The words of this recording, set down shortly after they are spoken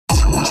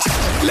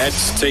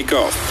Let's take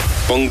off.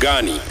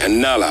 Bongani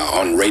and Nala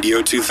on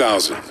Radio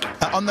 2000.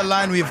 On the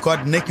line, we've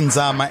got Nick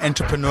Nzama,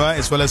 entrepreneur,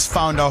 as well as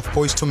founder of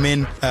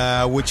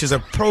Boys2men, which is a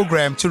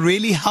program to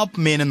really help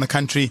men in the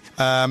country.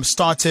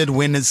 Started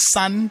when his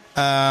son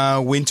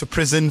went to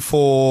prison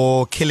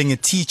for killing a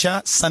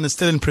teacher. Son is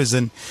still in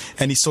prison,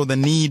 and he saw the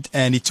need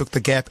and he took the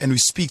gap. And we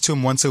speak to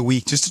him once a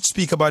week just to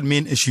speak about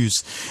men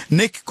issues.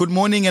 Nick, good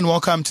morning and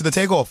welcome to the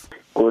Takeoff.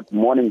 Good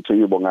morning to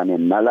you, Bongani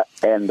and Nala,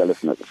 and the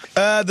listeners.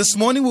 This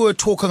morning we were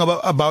talking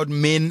about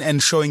men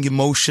and showing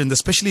emotions,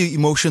 especially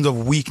emotions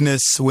of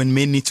weakness when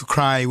men need to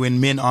cry, when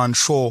men are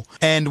unsure.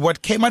 And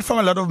what came out from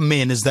a lot of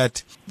men is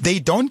that they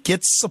don't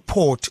get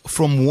support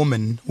from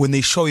women when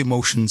they show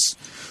emotions.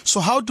 So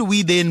how do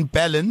we then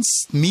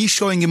balance me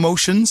showing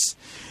emotions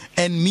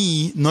and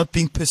me not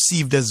being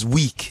perceived as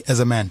weak as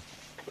a man?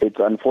 It's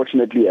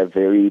unfortunately a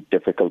very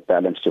difficult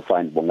balance to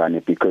find,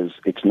 Bongani, because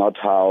it's not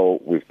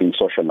how we've been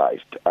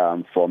socialized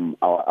from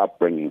our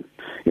upbringing.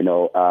 You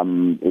know,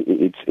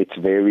 it's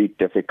very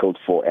difficult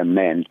for a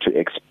man to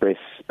express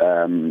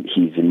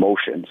his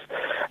emotions,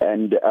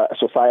 and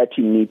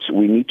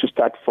we need to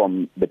start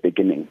from the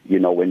beginning. You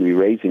know, when we're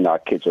raising our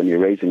kids, when we're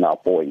raising our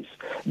boys,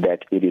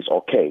 that it is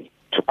okay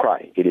to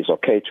cry. It is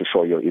okay to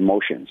show your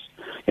emotions.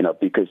 You know,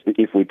 because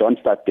if we don't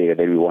start there,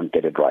 then we won't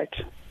get it right.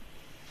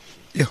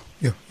 Yeah.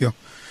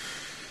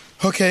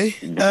 Okay.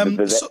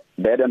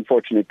 That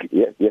unfortunately,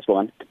 yes, go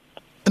on.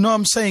 No,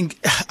 I'm saying,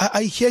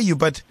 I hear you,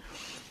 but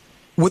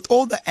with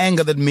all the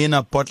anger that men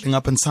are bottling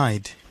up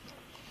inside,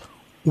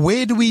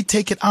 where do we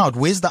take it out?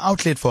 Where's the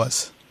outlet for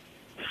us?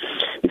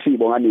 You see,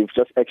 Bongani, you've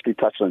just actually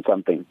touched on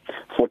something.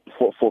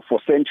 For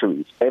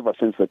centuries, ever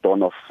since the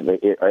dawn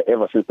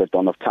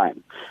of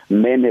time,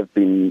 men have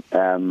been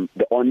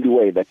the only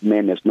way that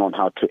man has known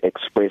how to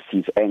express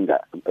his anger.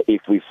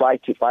 If we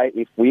fight,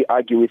 if we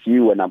argue with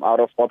you and I'm out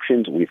of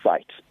options, we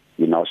fight.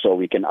 You know, so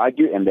we can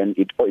argue, and then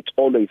it's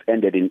always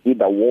ended in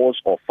either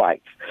wars or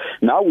fights.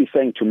 Now we're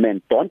saying to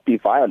men, don't be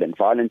violent.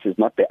 Violence is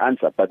not the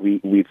answer, but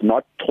we've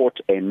not taught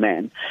a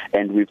man,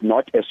 and we've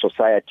not, as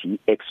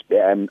society,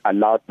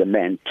 allowed the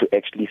man to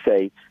actually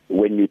say,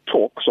 when you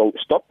talk, so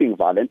stop being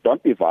violent,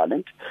 don't be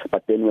violent,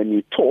 but then when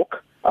you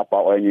talk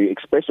about, when you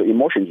express your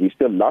emotions, we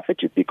still laugh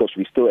at you because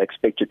we still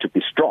expect you to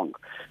be strong.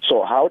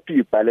 So how do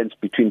you balance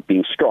between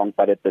being strong,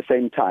 but at the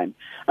same time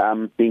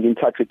being in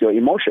touch with your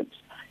emotions?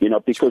 You know,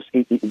 because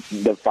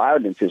the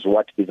violence is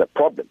what is a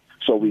problem.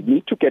 So we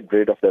need to get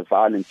rid of the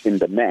violence in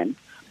the man,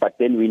 but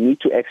then we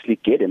need to actually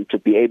get him to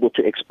be able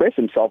to express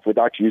himself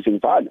without using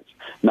violence.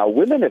 Now,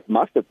 women have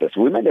mastered this.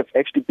 Women have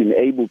actually been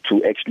able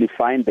to actually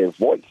find their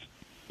voice,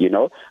 you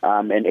know,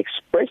 and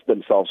express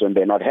themselves when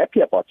they're not happy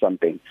about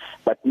something.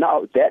 But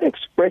now that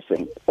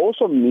expressing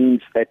also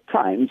means at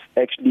times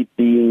actually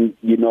being,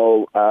 you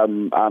know,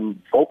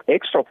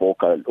 extra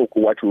vocal,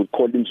 what we would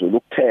call in Zulu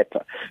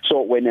teta.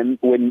 So when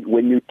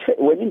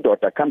a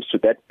daughter comes to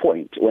that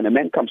point, when a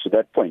man comes to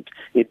that point,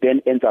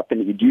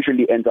 it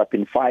usually ends up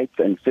in fights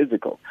and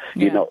physical,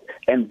 you know,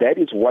 and that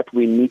is what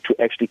we need to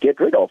actually get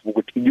rid of.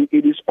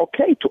 It is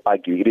okay to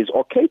argue. It is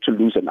okay to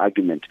lose an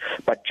argument,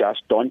 but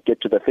just don't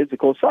get to the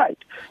physical side.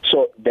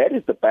 So that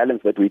is the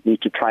balance that we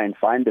need to try and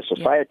find the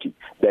society,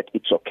 that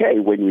it's okay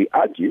when we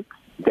argue,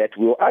 that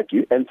we'll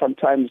argue, and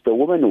sometimes the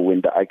woman will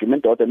win the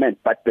argument or the man.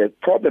 But the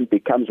problem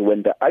becomes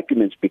when the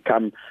arguments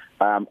become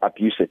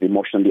abusive,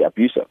 emotionally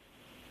abusive.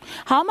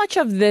 How much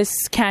of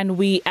this can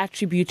we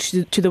attribute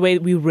to the way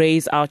we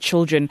raise our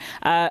children?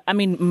 I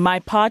mean, my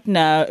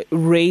partner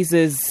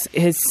raises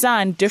his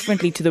son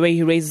differently to the way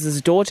he raises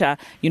his daughter,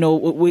 you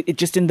know,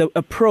 just in the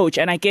approach.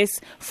 And I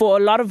guess for a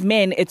lot of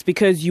men, it's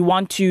because you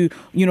want to,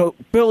 you know,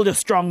 build a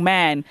strong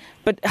man.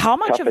 But how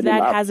much of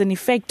that has an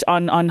effect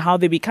on how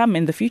they become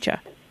in the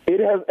future? It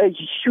has a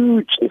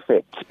huge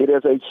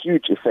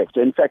effect.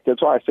 In fact,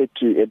 that's why I said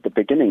to you at the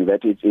beginning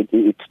that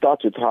it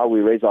starts with how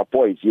we raise our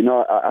boys. You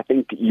know, I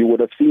think you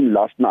would have seen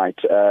last night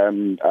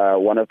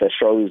one of the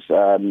shows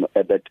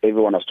that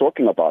everyone was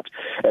talking about.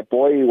 A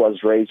boy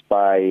was raised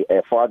by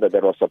a father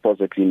that was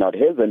supposedly not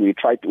his, and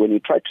when he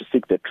tried to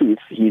seek the truth,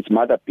 his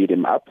mother beat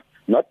him up.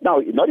 Not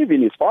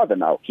even his father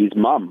now. His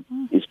mom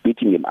is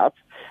beating him up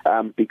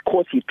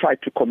because he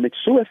tried to commit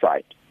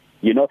suicide.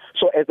 You know,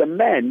 so as a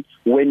man,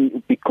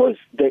 because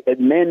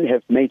men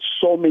have made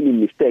so many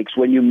mistakes,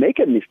 when you make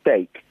a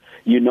mistake,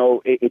 you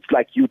know, it's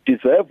like you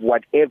deserve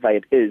whatever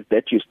it is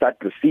that you start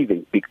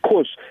receiving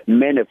because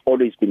men have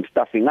always been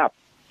stuffing up.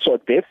 So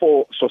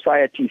therefore,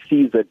 society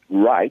sees it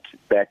right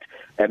that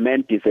a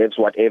man deserves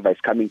whatever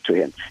is coming to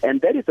him.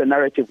 And that is the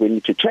narrative we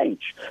need to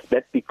change.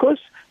 That because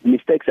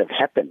mistakes have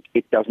happened,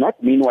 it does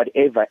not mean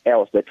whatever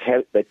else that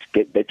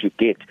you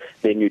get,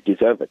 then you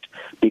deserve it.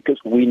 Because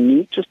we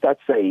need to start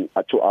saying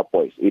to our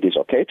boys, it is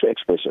okay to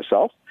express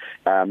yourself.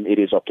 It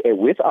is okay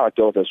with our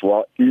girls as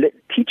well.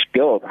 Teach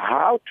girls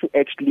how to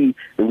actually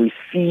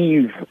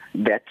receive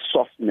that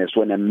softness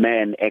when a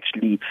man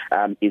actually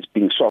is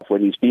being soft,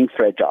 when he's being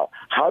fragile.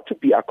 How to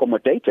be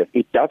accommodative.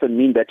 It doesn't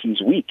mean that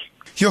he's weak.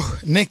 Yo,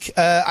 Nick,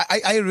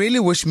 I really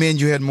wish me and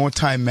you had more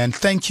time, man.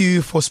 Thank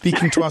you for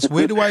speaking to us.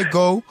 Where do I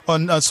go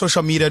on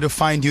social media to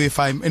find you if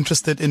I'm interested?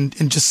 interested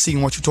in just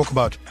seeing what you talk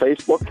about?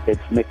 Facebook, it's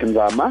Nick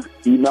Nzama.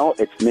 Email,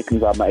 it's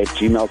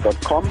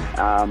nicknzama@gmail.com.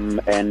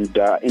 And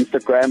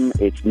Instagram,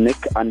 it's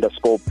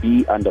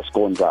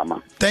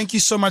Nick_B_Nzama. Thank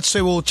you so much,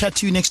 sir. We'll chat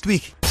to you next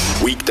week.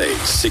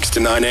 Weekdays, 6 to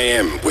 9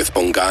 a.m. with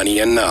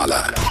Bongani and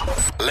Nala.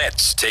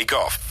 Let's take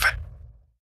off.